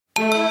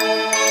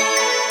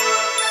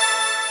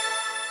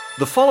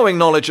The following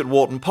Knowledge at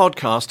Wharton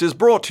podcast is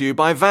brought to you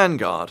by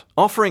Vanguard,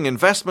 offering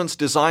investments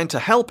designed to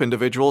help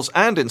individuals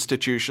and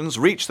institutions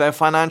reach their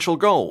financial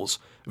goals.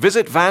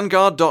 Visit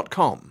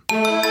Vanguard.com.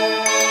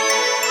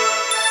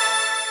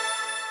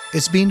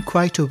 It's been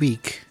quite a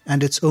week,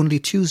 and it's only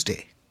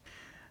Tuesday.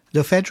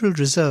 The Federal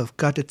Reserve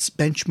cut its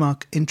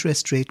benchmark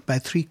interest rate by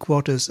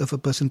 0.75 of a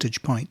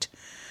percentage point,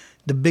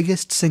 the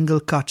biggest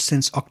single cut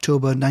since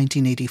October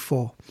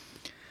 1984.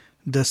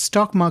 The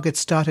stock market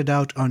started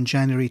out on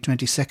January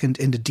 22nd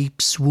in a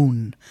deep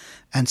swoon,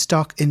 and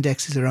stock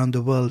indexes around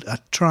the world are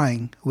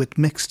trying, with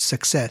mixed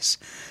success,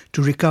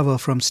 to recover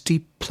from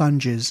steep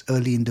plunges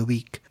early in the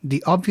week.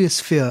 The obvious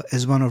fear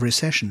is one of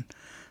recession,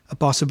 a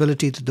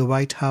possibility that the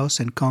White House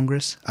and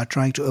Congress are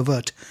trying to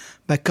avert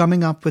by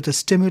coming up with a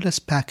stimulus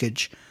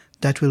package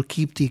that will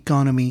keep the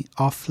economy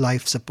off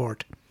life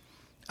support.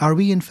 Are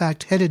we in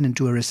fact headed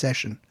into a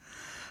recession?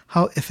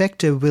 How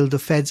effective will the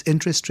Fed's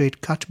interest rate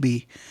cut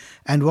be,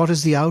 and what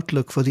is the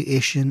outlook for the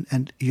Asian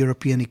and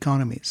European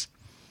economies?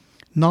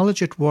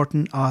 Knowledge at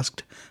Wharton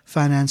asked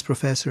finance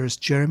professors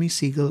Jeremy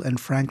Siegel and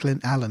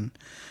Franklin Allen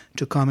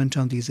to comment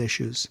on these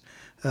issues.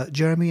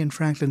 Jeremy and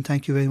Franklin,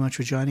 thank you very much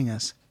for joining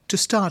us. To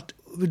start,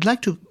 we'd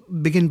like to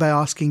begin by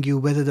asking you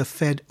whether the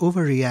Fed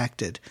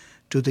overreacted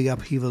to the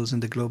upheavals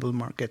in the global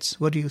markets.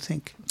 What do you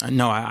think?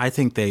 No, I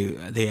think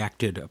they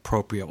acted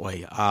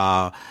appropriately.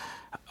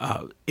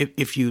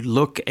 If you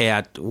look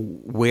at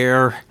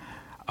where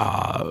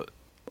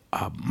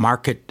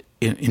market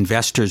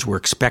investors were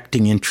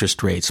expecting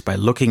interest rates by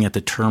looking at the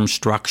term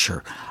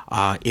structure,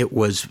 it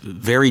was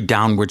very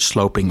downward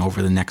sloping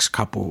over the next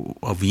couple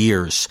of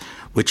years,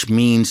 which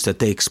means that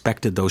they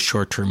expected those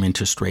short-term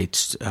interest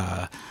rates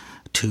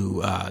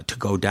to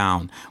go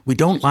down. We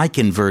don't like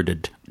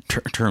inverted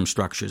term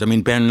structures. I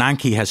mean,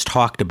 Bernanke has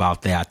talked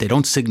about that. They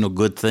don't signal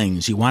good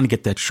things. You want to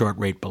get that short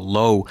rate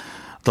below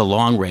the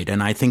long rate,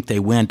 and I think they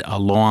went a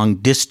long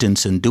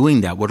distance in doing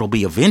that. What will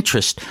be of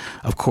interest,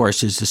 of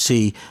course, is to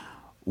see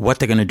what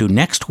they're going to do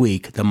next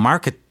week. The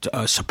market,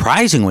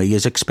 surprisingly,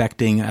 is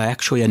expecting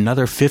actually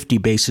another 50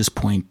 basis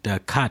point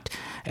cut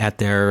at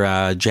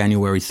their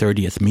January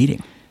 30th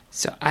meeting.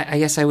 So I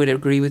guess I would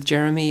agree with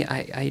Jeremy.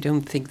 I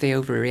don't think they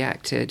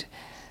overreacted,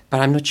 but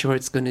I'm not sure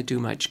it's going to do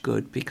much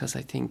good because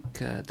I think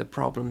the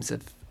problems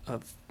of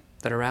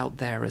that are out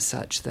there are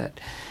such that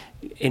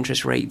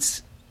interest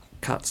rates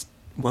cuts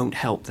won't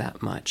help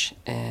that much.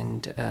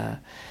 And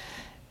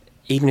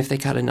even if they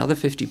cut another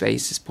 50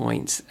 basis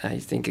points, I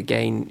think,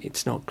 again,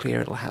 it's not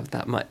clear it'll have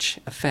that much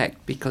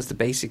effect because the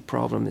basic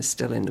problem is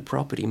still in the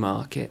property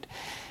market.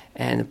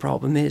 And the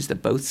problem is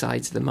that both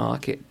sides of the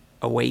market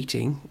are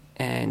waiting,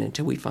 and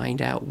until we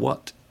find out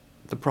what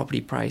the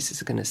property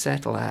prices are going to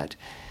settle at,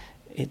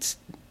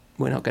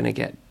 we're not going to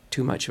get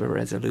too much of a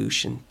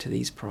resolution to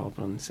these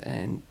problems.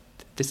 And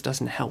this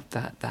doesn't help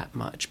that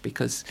much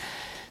because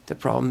the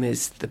problem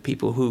is the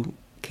people who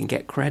can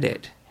get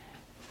credit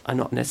are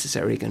not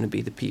necessarily going to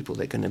be the people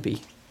that are going to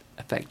be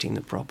affecting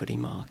the property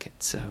market.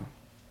 So,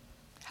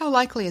 how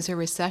likely is a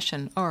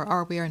recession, or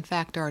are we in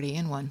fact already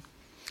in one?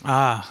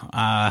 As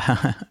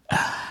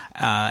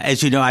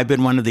you know, I've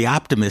been one of the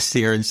optimists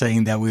here in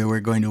saying that we were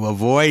going to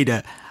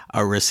avoid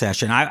a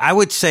recession. I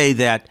would say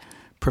that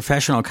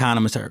professional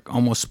economists are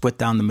almost split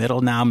down the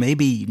middle now,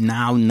 maybe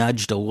now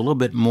nudged a little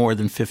bit more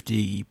than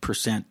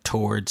 50%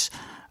 towards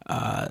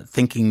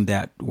thinking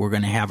that we're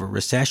going to have a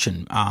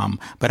recession.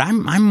 But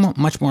I'm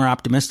much more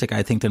optimistic,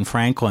 I think, than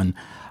Franklin.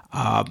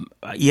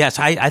 Yes,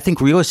 I think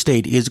real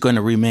estate is going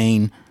to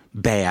remain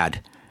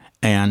bad,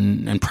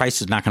 and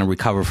price is not going to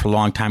recover for a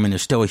long time, and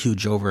there's still a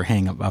huge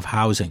overhang of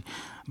housing.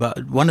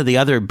 But one of the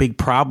other big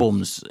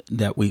problems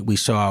that we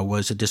saw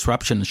was a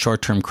disruption in the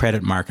short-term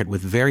credit market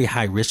with very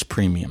high risk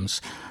premiums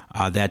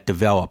that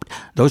developed.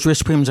 Those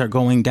risk premiums are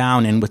going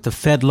down, and with the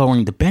Fed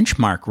lowering the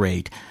benchmark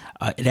rate,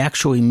 it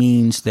actually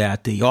means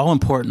that the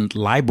all-important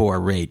LIBOR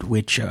rate,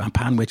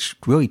 upon which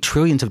really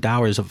trillions of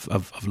dollars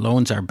of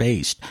loans are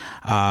based,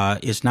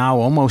 is now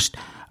almost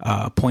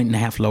a point and a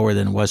half lower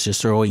than it was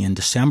just early in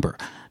December.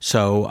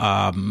 So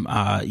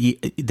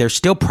there's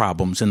still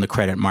problems in the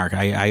credit market.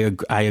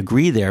 I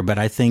agree there, but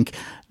I think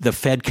the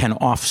Fed can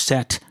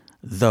offset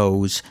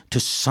those to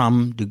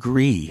some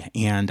degree,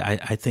 and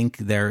I think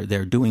they're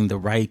doing the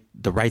right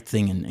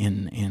thing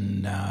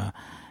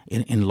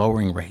in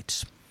lowering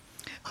rates.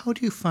 How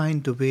do you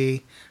find the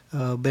way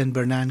Ben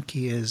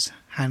Bernanke is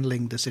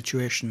handling the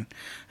situation,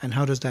 and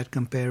how does that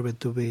compare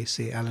with the way,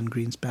 say, Alan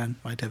Greenspan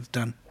might have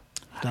done?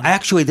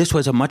 Actually, this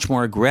was a much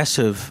more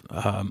aggressive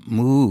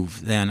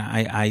move than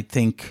I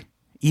think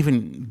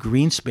even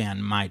Greenspan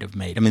might have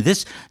made. I mean,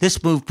 this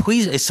move,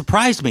 it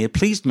surprised me, it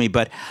pleased me,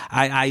 but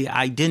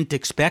I didn't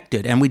expect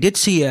it. And we did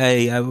see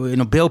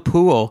Bill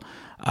Poole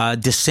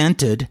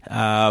dissented.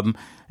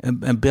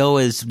 And Bill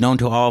is known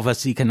to all of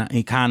us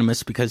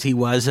economists because he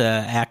was an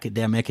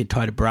academic. He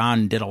taught at Brown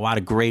and did a lot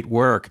of great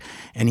work.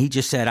 And he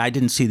just said, I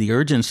didn't see the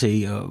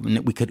urgency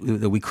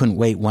that we couldn't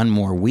wait one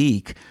more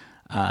week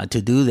to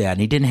do that.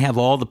 And he didn't have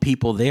all the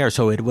people there.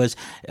 So it was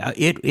a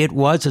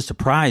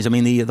surprise. I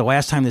mean, the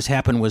last time this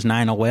happened was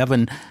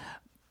 9/11.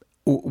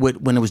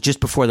 when it was just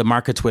before the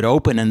markets would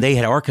open, and they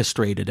had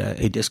orchestrated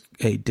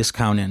a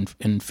discount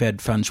in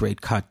Fed funds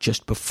rate cut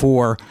just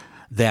before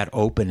that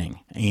opening,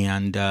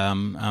 and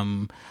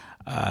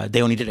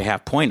they only did a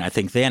half point, I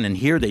think, then, and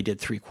here they did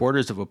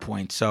 3/4 of a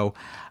point. So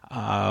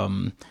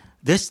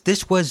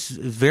this was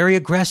very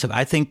aggressive.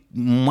 I think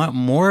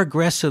more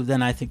aggressive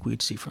than I think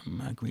we'd see from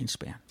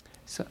Greenspan.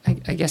 So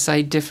I guess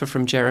I differ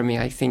from Jeremy.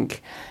 I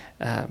think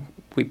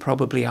we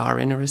probably are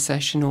in a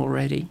recession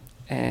already,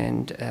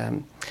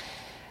 and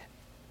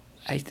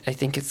I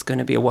think it's going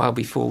to be a while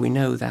before we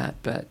know that,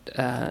 but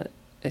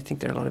I think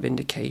there are a lot of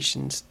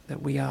indications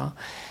that we are.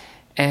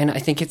 And I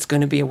think it's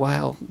going to be a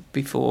while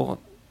before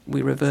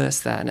we reverse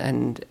that.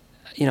 And,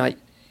 I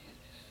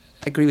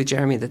agree with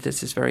Jeremy that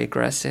this is very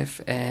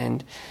aggressive,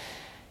 and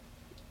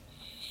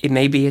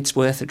maybe it's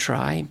worth a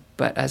try,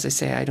 but as I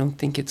say, I don't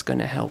think it's going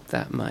to help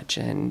that much.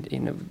 And,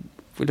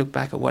 if we look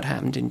back at what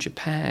happened in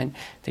Japan,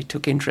 they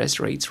took interest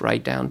rates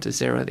right down to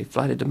zero. They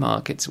flooded the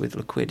markets with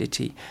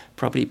liquidity.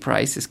 Property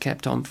prices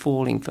kept on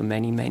falling for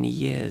many, many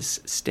years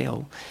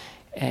still.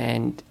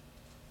 And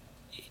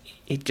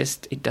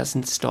it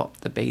doesn't stop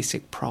the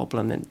basic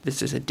problem. And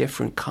this is a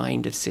different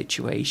kind of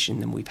situation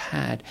than we've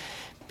had,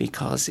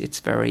 because it's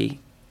very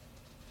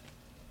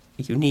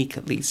unique,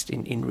 at least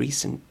in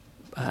recent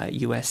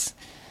U.S.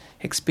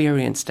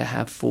 experience, to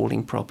have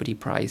falling property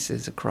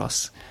prices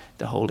across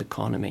the whole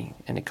economy.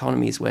 And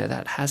economies where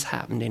that has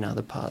happened in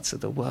other parts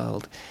of the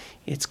world,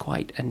 it's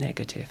quite a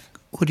negative.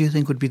 What do you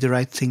think would be the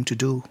right thing to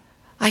do?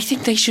 I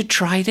think they should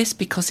try this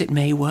because it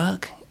may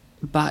work,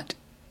 but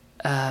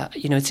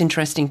it's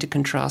interesting to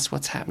contrast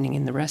what's happening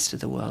in the rest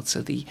of the world.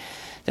 So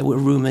there were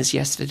rumors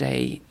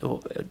yesterday,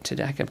 or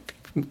today, I could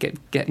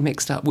get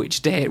mixed up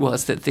which day it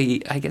was, that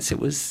I guess it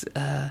was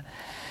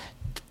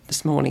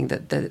this morning,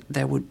 that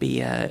there would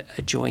be a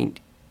joint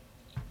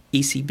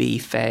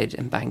ECB, Fed,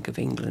 and Bank of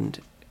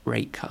England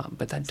rate cut,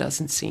 but that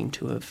doesn't seem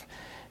to have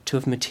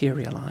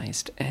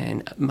materialized.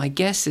 And my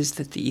guess is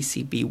that the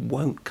ECB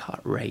won't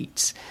cut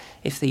rates.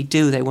 If they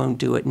do, they won't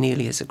do it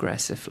nearly as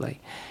aggressively,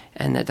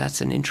 and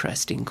that's an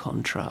interesting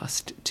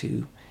contrast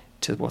to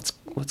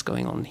what's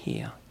going on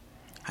here.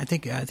 I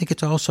think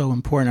it's also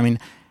important. I mean,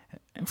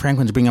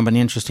 Franklin's bringing up an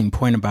interesting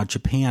point about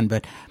Japan,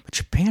 but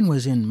Japan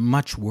was in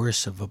much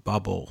worse of a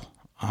bubble,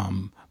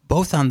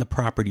 both on the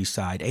property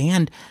side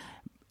and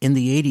in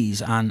the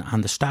 80s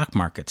on the stock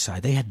market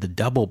side. They had the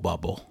double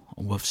bubble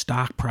of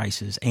stock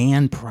prices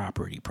and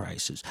property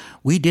prices.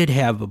 We did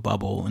have a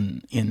bubble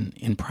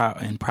in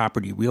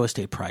property real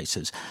estate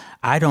prices.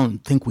 I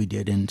don't think we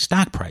did in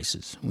stock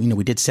prices.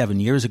 We did 7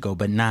 years ago,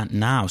 but not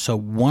now. So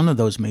one of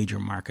those major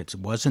markets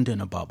wasn't in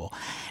a bubble.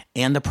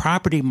 And the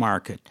property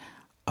market,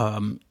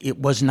 it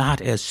was not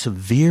as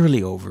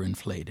severely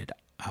overinflated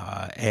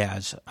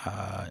as,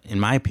 in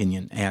my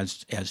opinion,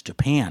 as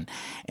Japan.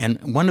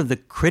 And one of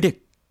the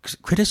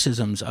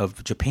criticisms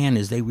of Japan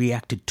is they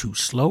reacted too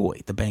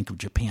slowly, the Bank of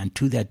Japan,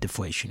 to that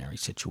deflationary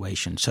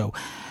situation. So,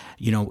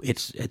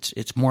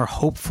 it's more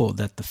hopeful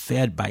that the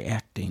Fed, by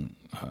acting,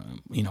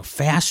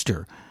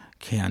 faster,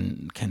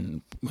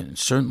 can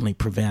certainly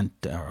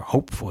prevent, or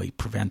hopefully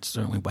prevent,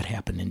 certainly what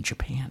happened in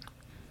Japan.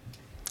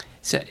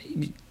 So,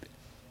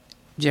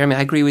 Jeremy,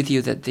 I agree with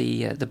you that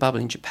the bubble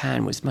in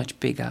Japan was much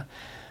bigger.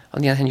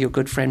 On the other hand, your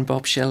good friend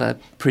Bob Shiller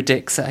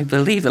predicts, I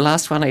believe the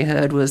last one I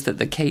heard was that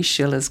the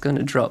Case-Shiller is going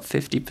to drop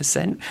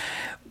 50%.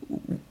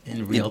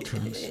 In real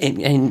terms.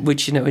 In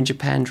which, in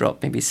Japan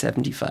dropped maybe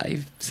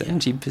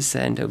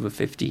 70% over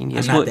 15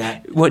 years.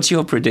 What's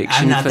your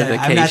prediction for the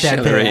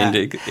Case-Shiller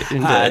index?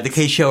 The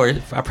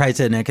Case-Shiller price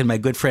index, and my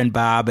good friend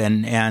Bob,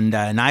 and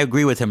I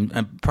agree with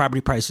him.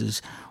 Property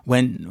prices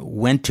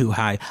went too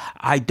high.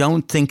 I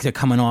don't think they're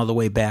coming all the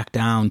way back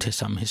down to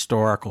some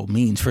historical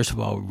means. First of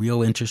all,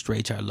 real interest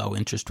rates are low.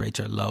 Interest rates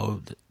are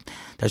low.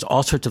 There's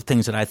all sorts of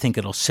things that I think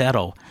it'll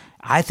settle.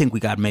 I think we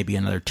got maybe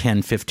another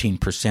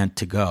 10-15%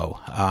 to go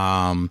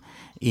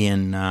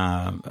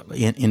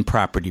in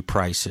property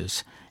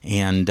prices,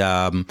 and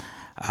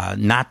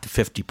not the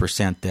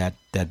 50%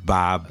 that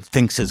Bob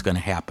thinks is going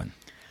to happen.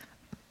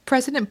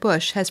 President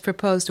Bush has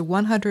proposed a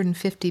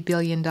 $150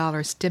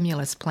 billion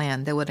stimulus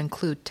plan that would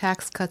include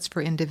tax cuts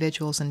for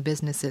individuals and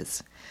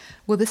businesses.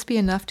 Will this be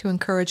enough to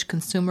encourage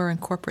consumer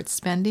and corporate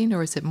spending,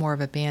 or is it more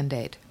of a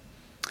Band-Aid?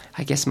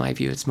 I guess my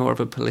view, it's more of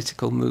a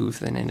political move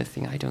than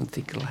anything. I don't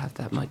think it'll have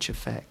that much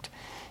effect.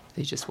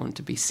 They just want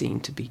to be seen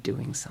to be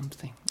doing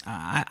something.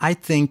 I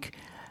think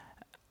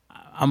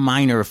a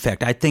minor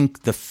effect. I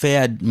think the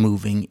Fed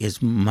moving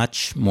is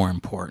much more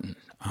important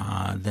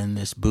than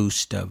this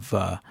boost of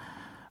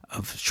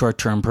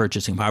short-term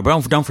purchasing power.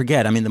 But don't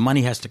forget, the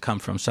money has to come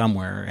from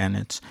somewhere, and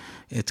it's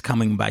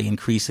coming by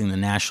increasing the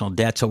national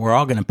debt. So we're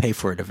all going to pay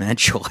for it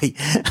eventually.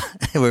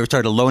 We're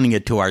sort of loaning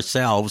it to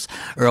ourselves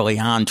early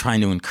on, trying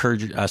to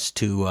encourage us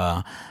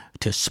to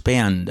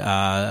spend.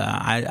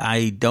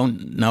 I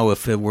don't know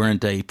if it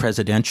weren't a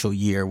presidential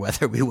year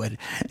whether we would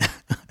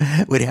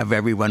have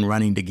everyone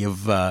running to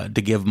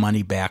give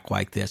money back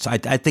like this. I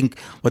think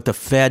what the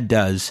Fed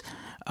does.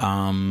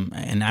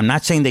 And I'm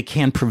not saying they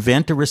can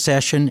prevent a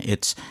recession.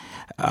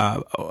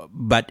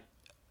 But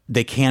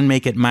they can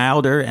make it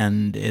milder,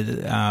 and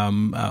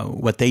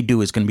what they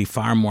do is going to be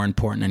far more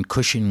important in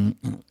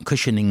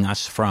cushioning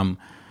us from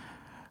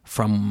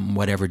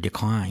whatever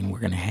decline we're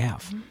going to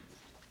have.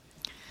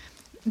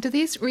 Do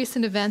these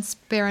recent events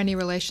bear any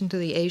relation to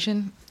the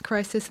Asian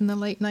crisis in the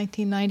late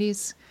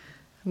 1990s,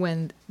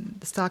 when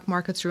the stock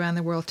markets around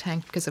the world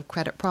tanked because of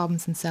credit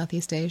problems in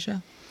Southeast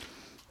Asia?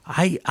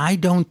 I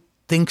don't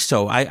think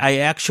so. I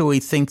actually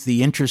think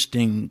the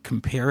interesting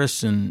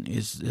comparison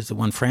is the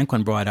one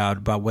Franklin brought out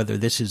about whether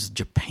this is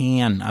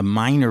Japan, a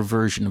minor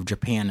version of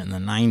Japan in the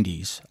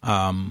 90s,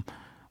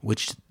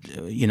 which,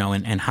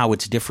 and how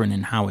it's different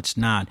and how it's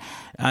not.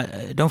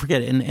 Don't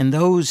forget, in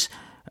those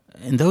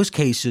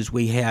cases,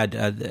 we had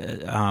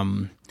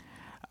a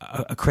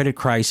credit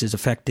crisis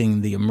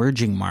affecting the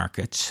emerging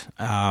markets.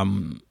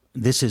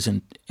 This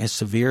isn't as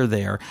severe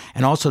there.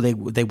 And also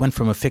they went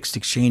from a fixed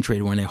exchange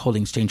rate when they're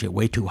holding exchange rate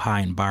way too high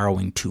and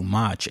borrowing too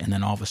much, and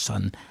then all of a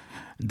sudden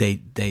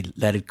they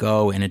let it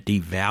go and it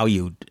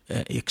devalued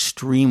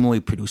extremely,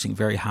 producing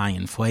very high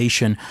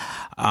inflation,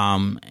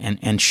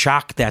 and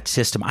shocked that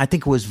system. I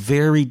think it was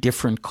very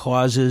different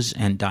causes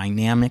and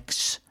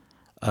dynamics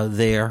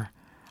there.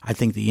 I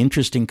think the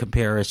interesting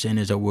comparison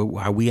is, are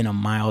we in a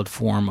mild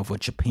form of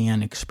what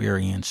Japan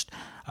experienced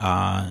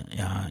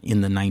in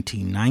the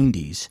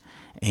 1990s?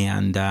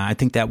 And I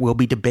think that will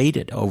be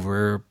debated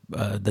over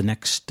the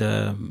next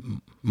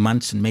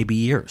months and maybe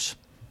years.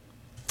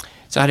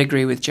 So I'd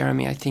agree with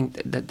Jeremy. I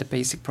think that the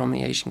basic problem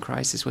in the Asian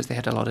crisis was they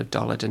had a lot of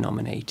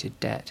dollar-denominated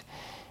debt,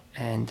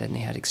 and then they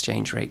had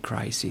exchange rate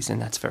crises,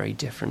 and that's very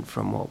different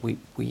from what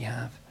we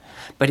have.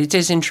 But it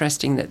is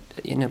interesting that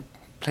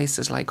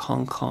places like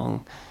Hong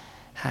Kong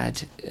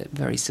had a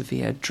very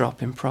severe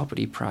drop in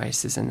property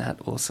prices, and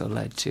that also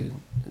led to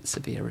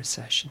severe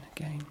recession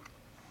again.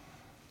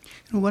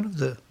 One of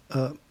the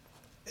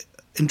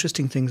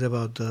interesting things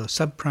about the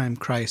subprime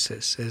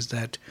crisis is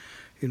that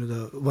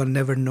one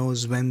never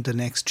knows when the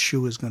next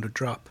shoe is going to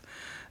drop.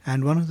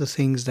 And one of the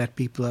things that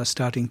people are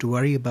starting to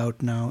worry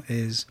about now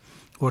is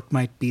what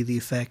might be the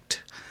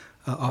effect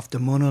of the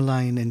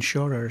monoline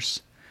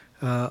insurers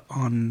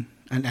on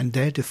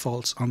their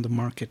defaults on the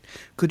market.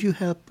 Could you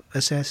help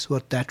assess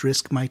what that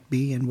risk might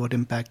be and what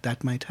impact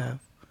that might have?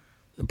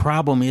 The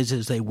problem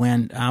is they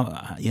went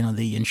out,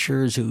 the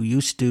insurers who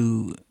used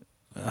to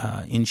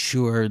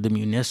insure the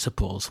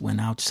municipals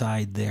went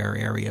outside their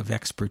area of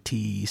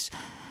expertise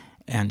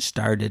and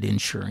started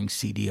insuring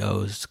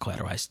CDOs,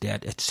 collateralized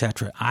debt,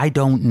 etc. I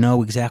don't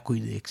know exactly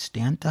the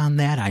extent on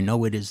that. I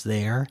know it is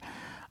there,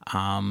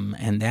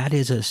 and that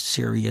is a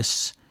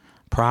serious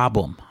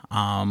problem.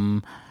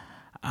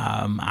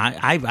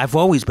 I've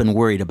always been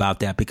worried about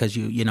that because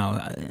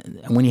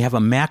when you have a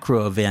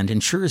macro event,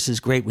 insurance is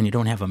great when you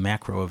don't have a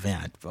macro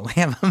event. But when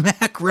you have a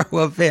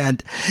macro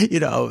event,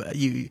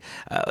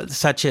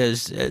 such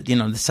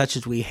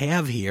as we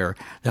have here,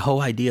 the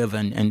whole idea of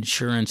an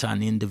insurance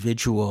on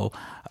individual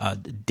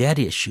debt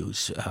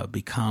issues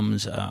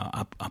becomes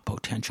a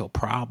potential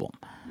problem.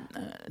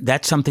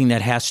 That's something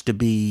that has to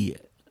be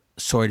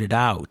sorted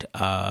out.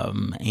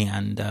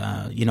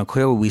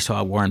 Clearly we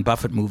saw Warren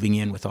Buffett moving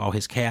in with all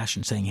his cash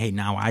and saying, hey,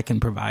 now I can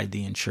provide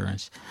the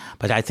insurance.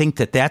 But I think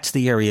that's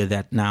the area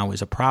that now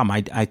is a problem.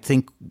 I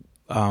think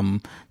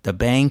the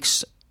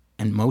banks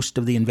and most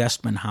of the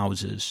investment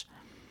houses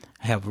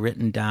have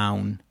written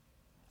down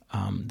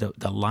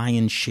the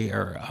lion's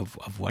share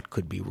of what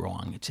could be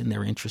wrong. It's in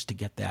their interest to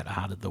get that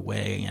out of the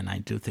way, and I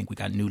do think we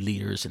got new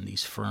leaders in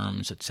these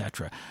firms, et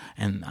cetera,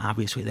 and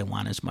obviously they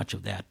want as much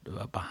of that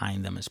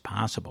behind them as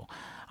possible.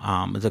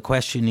 The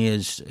question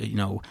is,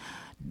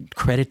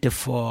 credit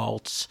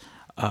defaults,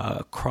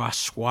 cross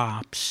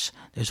swaps.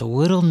 There's a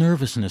little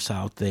nervousness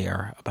out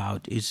there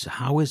about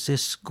how is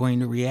this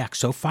going to react.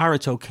 So far,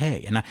 it's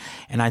okay,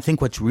 and I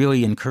think what's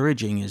really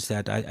encouraging is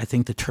that I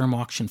think the term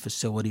auction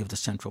facility of the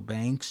central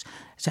banks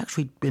has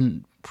actually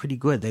been pretty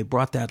good. They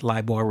brought that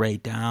LIBOR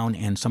rate down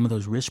and some of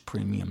those risk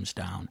premiums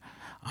down.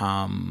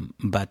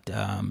 But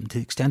to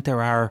the extent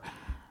there are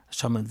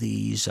some of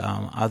these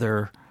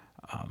other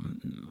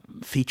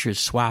features,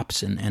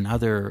 swaps, and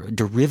other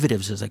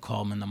derivatives, as they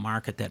call them in the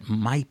market, that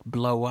might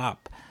blow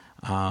up,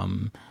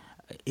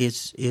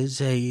 is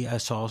a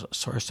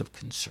source of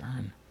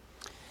concern.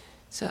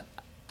 So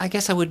I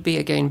guess I would be,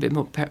 again, a bit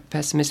more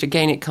pessimistic.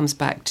 Again, it comes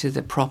back to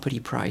the property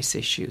price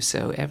issue.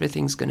 So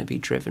everything's going to be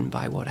driven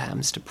by what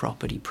happens to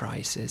property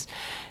prices.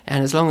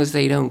 And as long as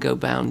they don't go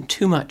down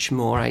too much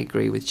more, I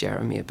agree with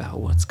Jeremy about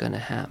what's going to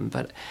happen.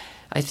 But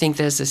I think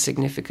there's a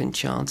significant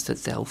chance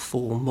that they'll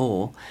fall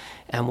more.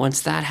 And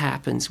once that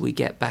happens, we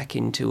get back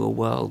into a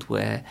world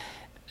where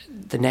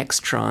the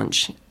next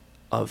tranche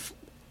of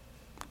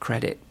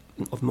credit,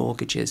 of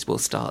mortgages, will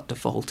start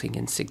defaulting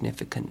in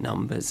significant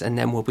numbers. And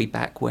then we'll be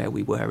back where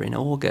we were in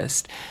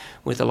August,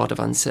 with a lot of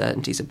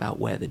uncertainties about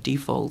where the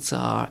defaults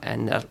are.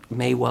 And that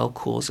may well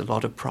cause a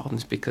lot of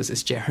problems because,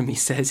 as Jeremy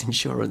says,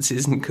 insurance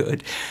isn't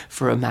good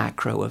for a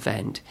macro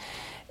event.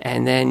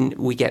 And then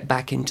we get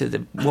back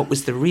into what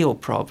was the real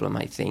problem,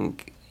 I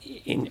think,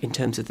 in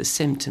terms of the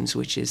symptoms,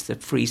 which is the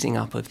freezing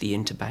up of the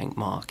interbank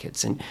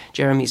markets. And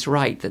Jeremy's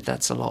right that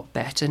that's a lot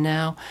better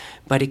now,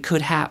 but it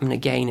could happen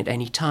again at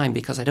any time,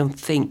 because I don't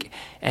think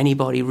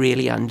anybody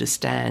really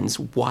understands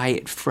why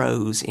it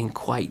froze in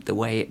quite the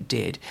way it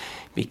did,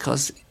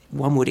 because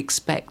one would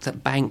expect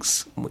that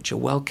banks, which are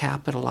well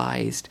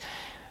capitalized,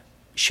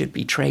 should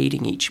be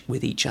trading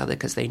with each other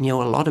because they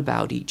knew a lot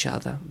about each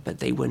other, but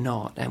they were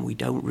not, and we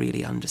don't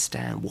really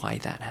understand why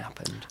that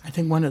happened. I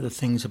think one of the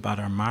things about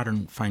our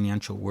modern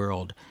financial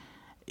world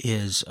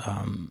is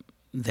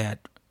that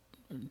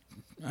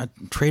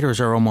traders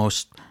are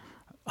almost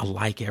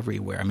alike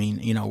everywhere. I mean,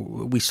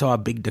 we saw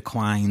big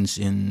declines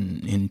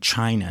in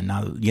China.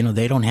 Now,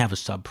 they don't have a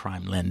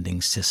subprime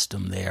lending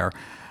system there.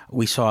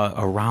 We saw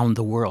around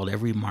the world,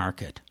 every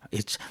market,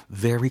 it's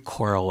very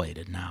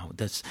correlated now.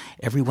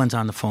 Everyone's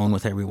on the phone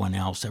with everyone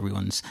else.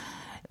 Everyone's,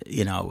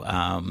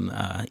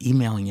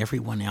 emailing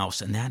everyone else,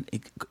 and that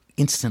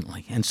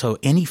instantly. And so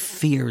any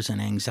fears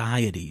and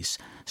anxieties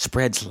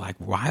spreads like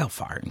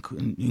wildfire,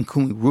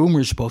 including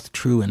rumors both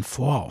true and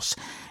false.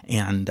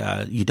 And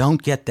you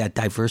don't get that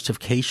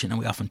diversification. And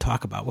we often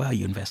talk about, well,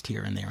 you invest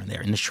here and there and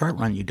there. In the short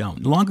run, you don't.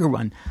 In the longer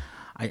run,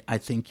 I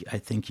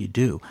think you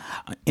do.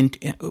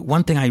 And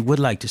one thing I would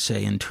like to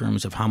say in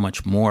terms of how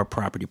much more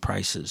property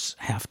prices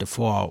have to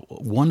fall,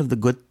 one of the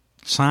good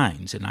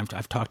signs, and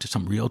I've talked to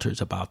some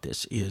realtors about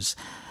this, is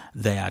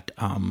that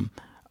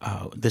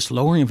this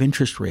lowering of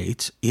interest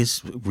rates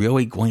is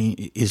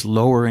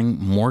lowering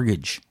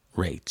mortgage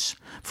rates.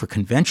 For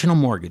conventional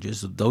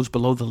mortgages, those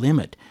below the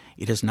limit,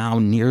 it is now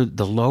near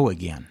the low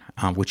again,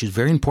 which is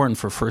very important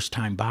for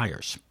first-time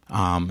buyers.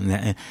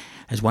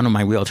 As one of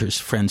my realtors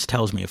friends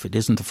tells me, if it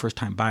isn't the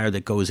first-time buyer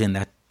that goes in,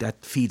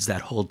 that feeds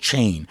that whole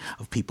chain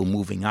of people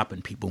moving up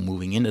and people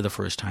moving into the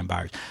first-time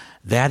buyers.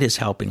 That is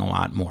helping a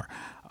lot more.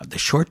 The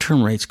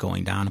short-term rates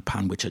going down,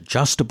 upon which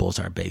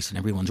adjustables are based, and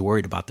everyone's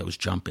worried about those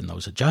jump in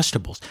those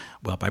adjustables.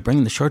 Well, by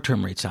bringing the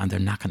short-term rates down, they're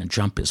not going to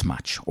jump as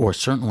much. Or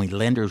certainly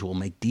lenders will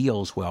make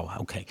deals, well,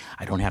 okay,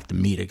 I don't have to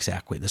meet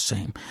exactly the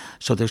same.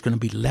 So there's going to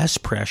be less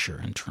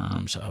pressure in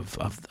terms of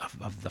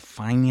the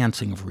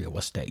financing of real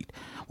estate,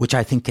 which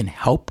I think can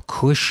help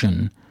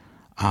cushion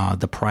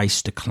the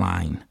price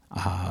decline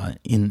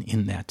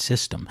in that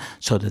system.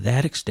 So to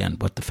that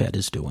extent, what the Fed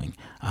is doing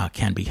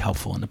can be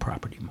helpful in the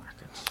property markets.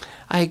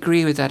 I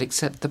agree with that,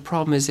 except the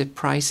problem is if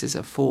prices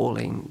are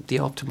falling, the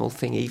optimal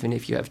thing, even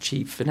if you have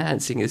cheap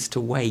financing, is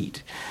to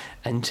wait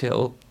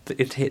until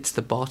it hits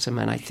the bottom.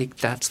 And I think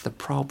that's the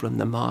problem.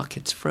 The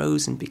market's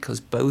frozen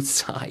because both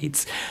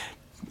sides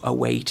are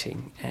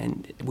waiting,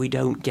 and we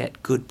don't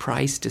get good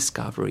price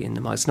discovery in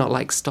the market. It's not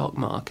like stock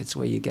markets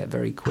where you get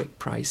very quick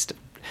price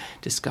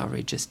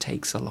discovery. It just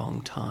takes a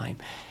long time,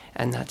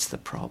 and that's the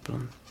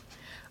problem.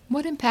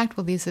 What impact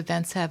will these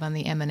events have on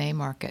the M&A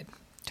market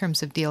in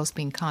terms of deals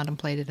being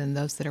contemplated and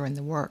those that are in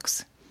the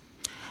works?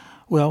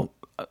 Well,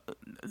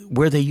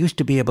 where they used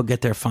to be able to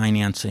get their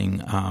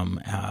financing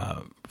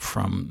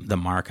from the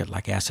market,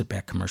 like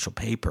asset-backed commercial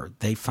paper,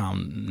 they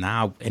found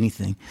now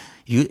anything.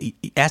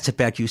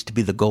 Asset-backed used to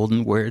be the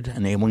golden word,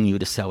 enabling you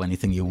to sell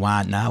anything you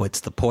want. Now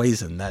it's the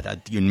poison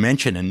that you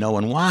mention and no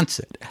one wants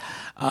it.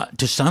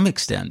 To some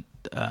extent,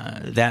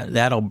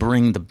 that'll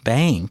bring the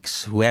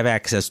banks who have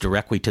access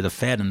directly to the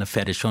Fed, and the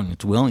Fed is showing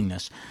its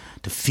willingness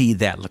to feed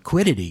that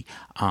liquidity.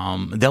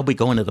 They'll be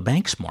going to the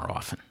banks more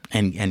often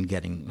and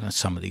getting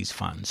some of these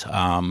funds.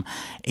 So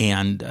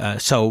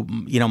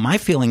my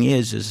feeling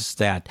is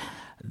that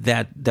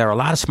there are a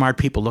lot of smart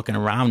people looking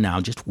around now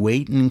just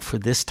waiting for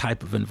this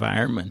type of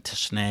environment to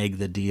snag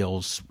the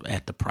deals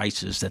at the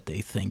prices that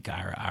they think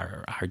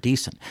are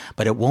decent.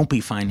 But it won't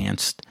be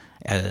financed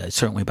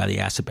certainly by the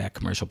asset-backed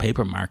commercial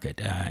paper market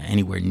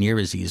anywhere near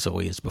as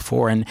easily as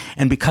before. And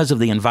because of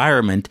the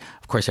environment,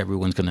 of course,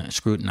 everyone's going to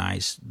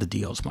scrutinize the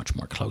deals much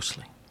more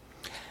closely.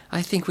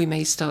 I think we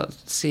may start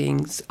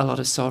seeing a lot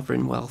of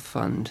sovereign wealth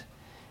fund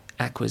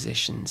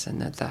acquisitions,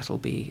 and that'll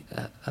be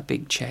a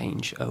big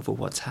change over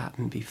what's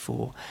happened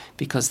before,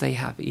 because they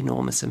have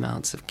enormous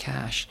amounts of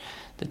cash.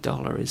 The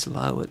dollar is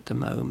low at the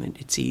moment.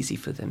 It's easy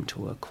for them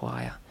to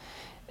acquire,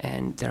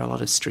 and there are a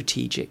lot of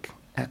strategic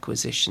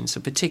acquisitions. So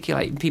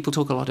particularly, people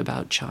talk a lot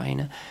about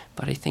China,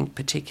 but I think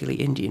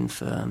particularly Indian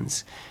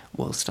firms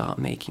will start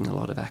making a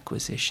lot of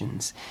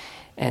acquisitions.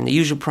 And the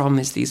usual problem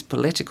is these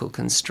political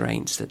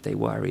constraints that they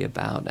worry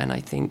about, and I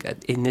think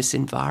in this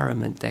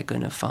environment they're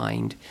going to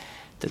find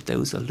that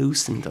those are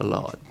loosened a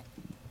lot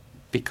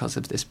because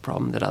of this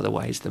problem, that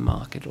otherwise the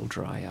market will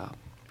dry up.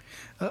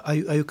 Are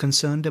you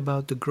concerned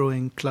about the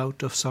growing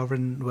clout of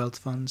sovereign wealth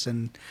funds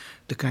and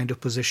the kind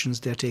of positions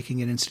they're taking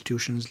in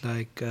institutions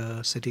like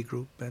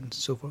Citigroup and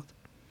so forth?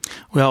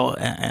 Well,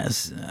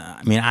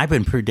 I've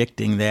been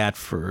predicting that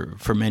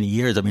for many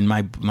years. I mean,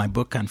 my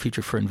book on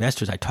Future for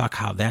Investors, I talk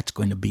how that's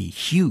going to be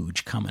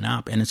huge coming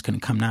up, and it's going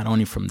to come not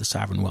only from the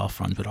sovereign wealth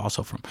funds, but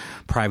also from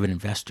private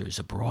investors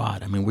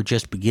abroad. I mean, we're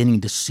just beginning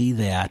to see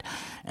that,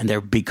 and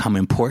they're become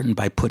important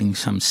by putting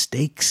some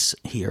stakes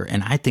here.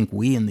 And I think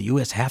we in the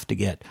U.S. have to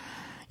get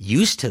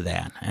used to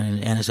that,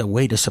 and as a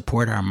way to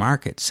support our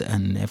markets.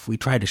 And if we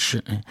try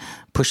to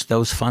push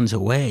those funds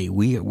away,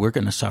 we're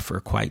going to suffer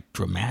quite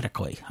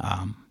dramatically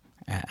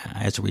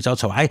as a result.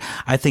 So I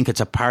think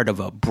it's a part of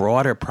a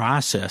broader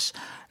process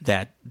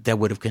that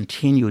would have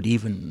continued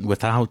even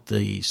without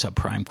the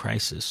subprime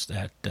crisis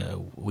that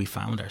we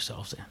found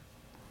ourselves in.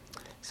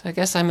 So I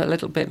guess I'm a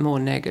little bit more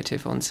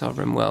negative on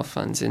sovereign wealth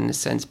funds in the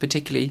sense,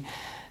 particularly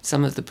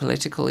some of the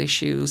political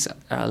issues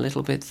are a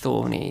little bit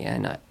thorny,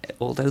 and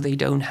although they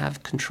don't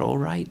have control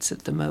rights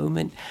at the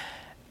moment,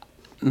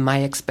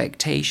 my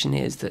expectation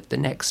is that the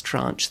next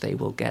tranche they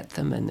will get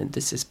them, and that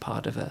this is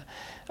part of a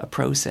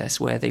process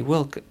where they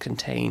will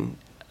contain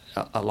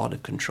a lot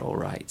of control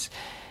rights.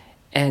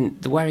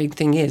 And the worrying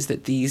thing is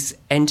that these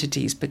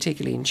entities,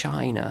 particularly in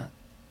China,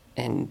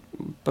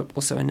 but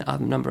also in a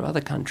number of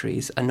other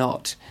countries, are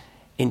not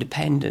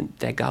independent.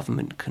 They're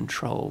government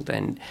controlled,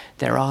 and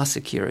there are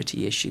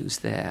security issues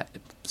there.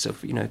 So,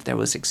 if there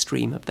was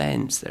extreme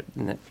events,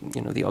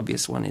 the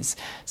obvious one is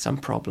some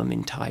problem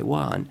in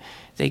Taiwan,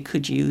 they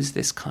could use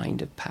this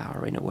kind of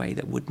power in a way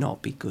that would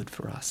not be good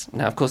for us.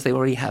 Now, of course, they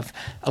already have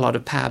a lot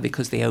of power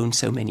because they own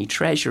so many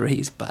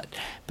treasuries, but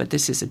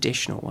this is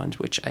additional ones,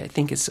 which I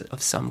think is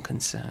of some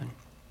concern.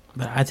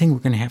 But I think we're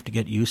going to have to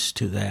get used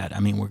to that. I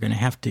mean, we're going to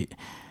have to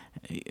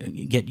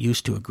get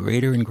used to a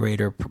greater and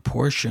greater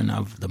proportion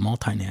of the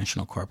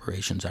multinational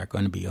corporations are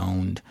going to be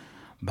owned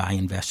by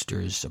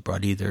investors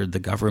abroad, either the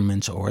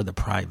governments or the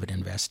private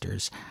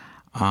investors.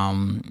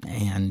 I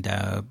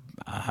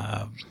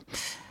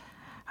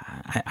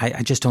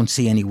just don't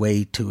see any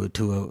way to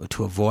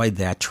avoid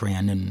that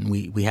trend, and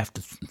we have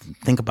to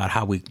think about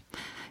how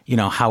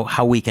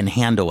we can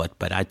handle it.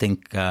 But I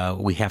think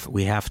we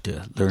have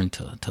to learn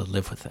to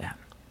live with that.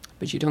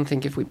 But you don't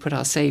think if we put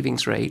our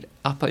savings rate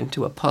up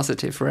into a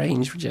positive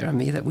range,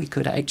 Jeremy, that we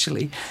could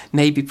actually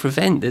maybe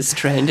prevent this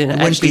trend and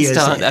actually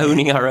start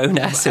owning our own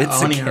assets?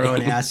 Owning our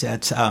own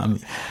assets.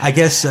 I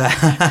guess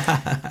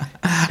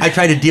I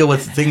try to deal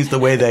with things the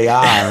way they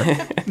are.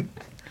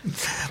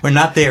 We're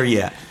not there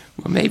yet.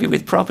 Well, maybe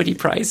with property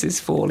prices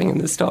falling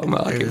and the stock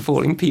market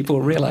falling,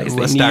 people realize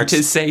they need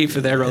to save for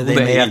their old age.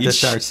 They may have to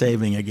start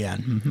saving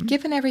again. Mm-hmm.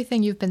 Given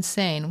everything you've been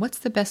saying, what's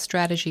the best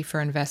strategy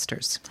for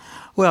investors?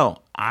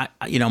 Well,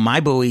 my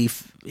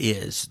belief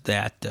is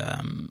that,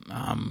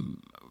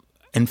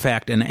 in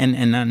fact,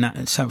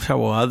 and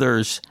several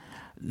others,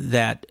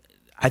 that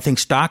I think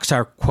stocks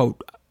are,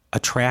 quote,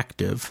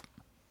 attractive,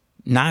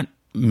 not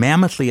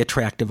mammothly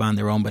attractive on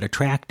their own, but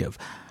attractive.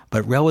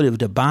 But relative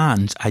to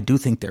bonds, I do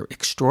think they're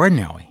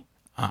extraordinarily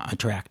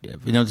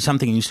attractive. There's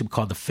something that used to be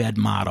called the Fed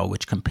model,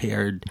 which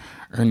compared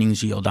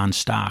earnings yield on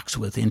stocks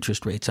with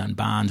interest rates on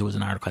bonds. There was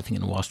an article, I think,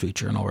 in the Wall Street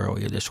Journal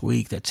earlier this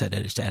week that said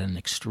that it's at an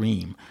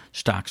extreme,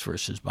 stocks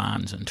versus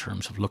bonds, in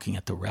terms of looking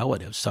at the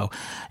relatives. So,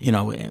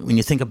 when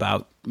you think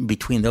about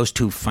between those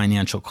two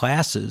financial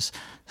classes,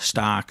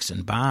 stocks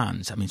and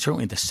bonds, I mean,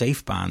 certainly the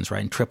safe bonds,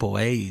 right, and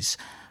AAAs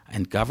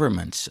and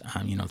governments,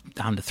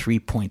 down to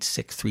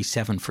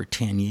 3.637 for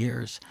 10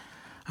 years.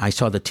 I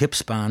saw the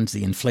TIPS bonds,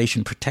 the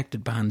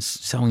inflation-protected bonds,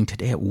 selling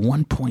today at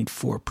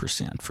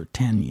 1.4% for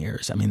 10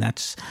 years. I mean,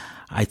 that's,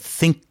 I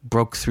think,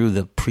 broke through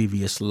the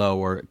previous low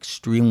or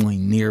extremely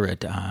near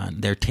it.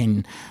 They're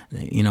 10,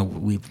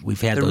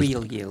 we've had the those.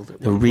 Real yield.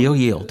 The real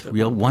yield,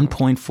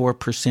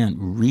 1.4%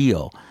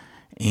 real.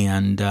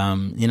 And,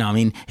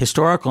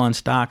 historical on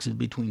stocks is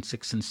between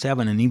 6 and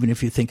 7. And even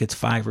if you think it's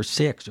 5 or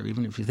 6, or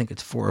even if you think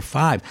it's 4 or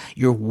 5,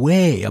 you're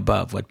way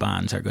above what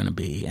bonds are going to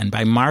be. And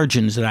by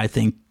margins that I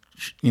think,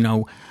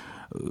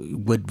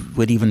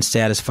 would even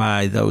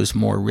satisfy those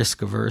more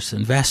risk-averse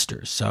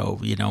investors.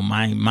 So,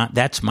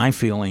 that's my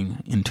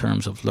feeling in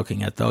terms of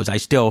looking at those. I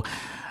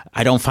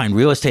don't find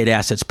real estate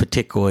assets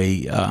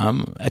particularly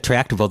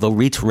attractive, although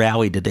REITs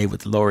rallied today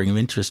with the lowering of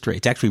interest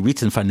rates. Actually,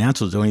 REITs and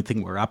financials, the only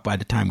thing were up by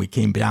the time we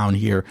came down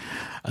here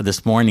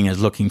this morning,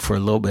 is looking for a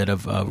little bit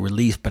of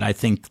relief. But I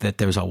think that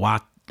there's a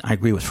lot, I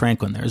agree with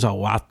Franklin, there's a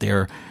lot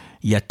there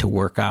yet to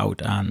work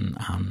out on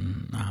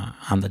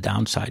the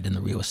downside in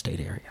the real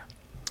estate area.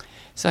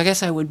 So I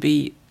guess I would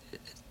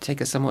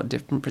take a somewhat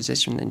different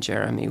position than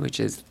Jeremy, which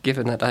is,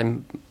 given that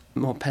I'm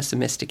more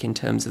pessimistic in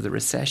terms of the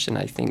recession,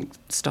 I think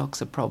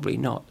stocks are probably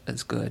not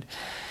as good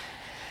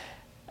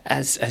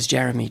as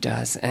Jeremy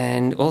does.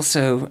 And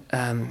also,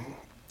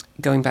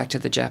 going back to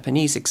the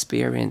Japanese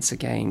experience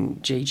again,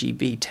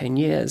 JGB 10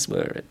 years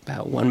were at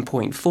about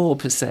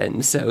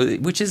 1.4%, so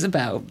which is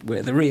about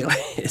where the real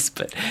is.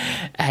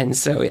 And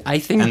so I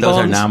think those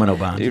are nominal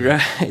bonds,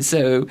 right?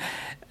 So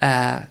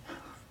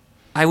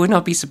I would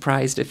not be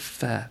surprised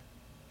if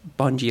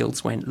bond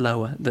yields went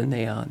lower than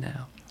they are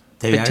now.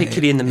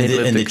 Particularly in the middle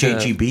of the curve.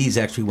 And the JGBs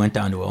actually went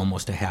down to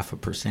almost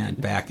 0.5%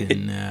 back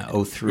in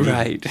 2003.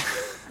 Right.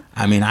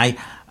 I mean,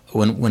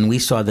 when we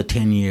saw the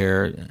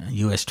 10-year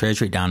U.S.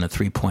 Treasury down to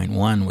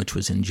 3.1, which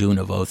was in June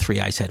of 2003,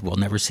 I said, we'll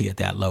never see it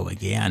that low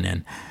again.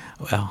 And,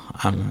 well,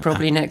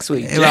 probably next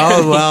week.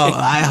 Well,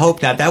 I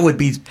hope not. That would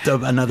be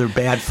another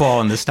bad fall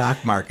in the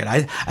stock market.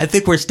 I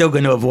think we're still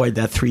going to avoid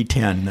that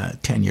 310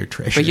 10-year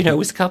Treasury. But, it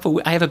was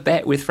I have a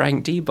bet with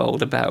Frank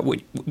Diebold about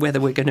whether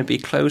we're going to be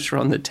closer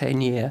on the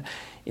 10-year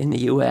in the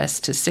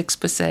US to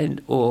 6%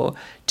 or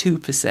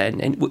 2%.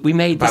 And we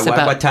made this By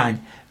about... what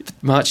time?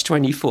 March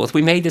 24th.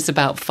 We made this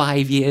about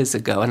 5 years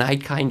ago, and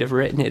I'd kind of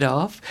written it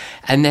off.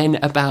 And then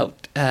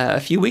about a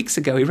few weeks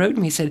ago, he wrote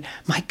me, he said,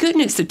 my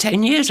goodness, the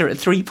 10 years are at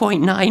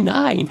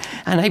 3.99.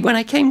 And when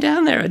I came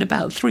down there at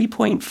about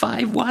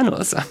 3.51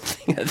 or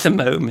something at the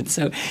moment.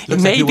 So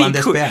Looks like you won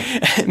this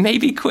bet.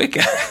 Maybe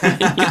quicker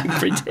than you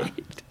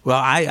predict. Well,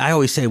 I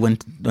always say when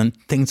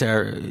things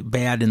are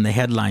bad in the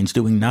headlines,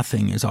 doing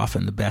nothing is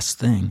often the best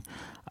thing.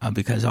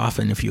 Because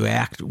often, if you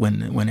act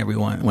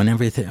when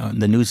everything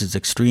the news is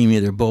extreme,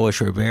 either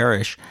bullish or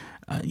bearish,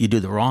 you do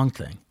the wrong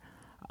thing.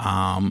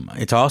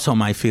 It's also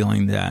my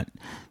feeling that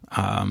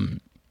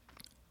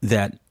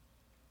that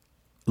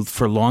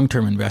for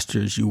long-term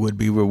investors, you would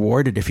be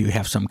rewarded if you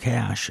have some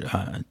cash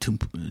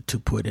to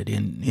put it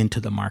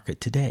into the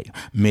market today.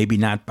 Maybe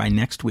not by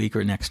next week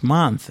or next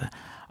month.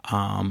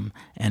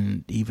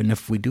 And even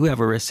if we do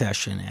have a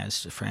recession,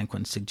 as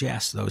Franklin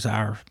suggests, those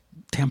are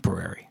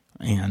temporary.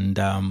 And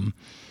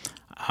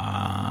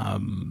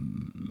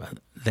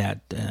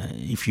that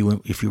if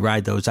you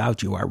ride those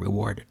out, you are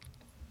rewarded.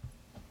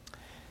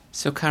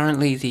 So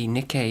currently the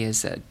Nikkei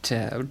is at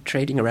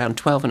trading around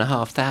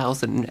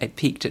 12,500. It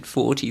peaked at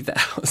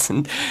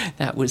 40,000.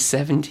 That was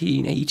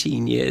 17,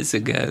 18 years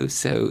ago.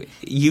 So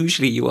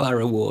usually you are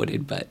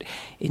rewarded, but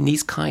in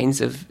these kinds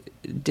of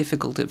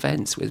difficult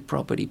events with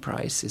property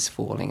prices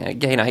falling,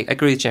 again, I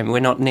agree with Jeremy,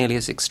 we're not nearly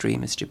as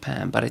extreme as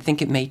Japan, but I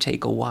think it may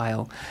take a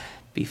while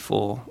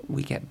before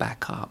we get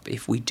back up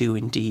if we do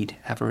indeed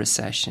have a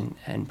recession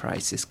and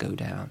prices go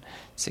down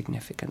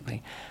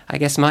significantly. I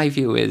guess my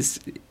view is,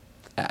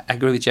 I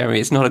agree with Jeremy,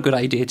 it's not a good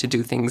idea to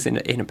do things in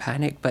a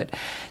panic, but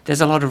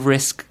there's a lot of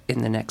risk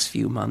in the next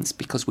few months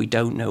because we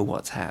don't know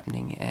what's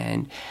happening,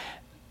 and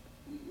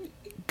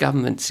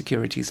government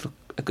securities look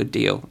a good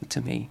deal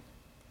to me.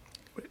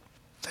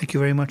 Thank you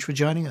very much for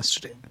joining us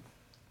today.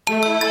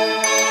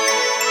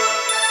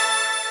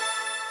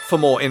 For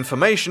more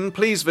information,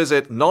 please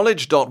visit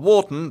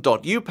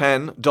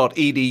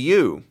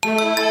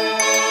knowledge.wharton.upenn.edu.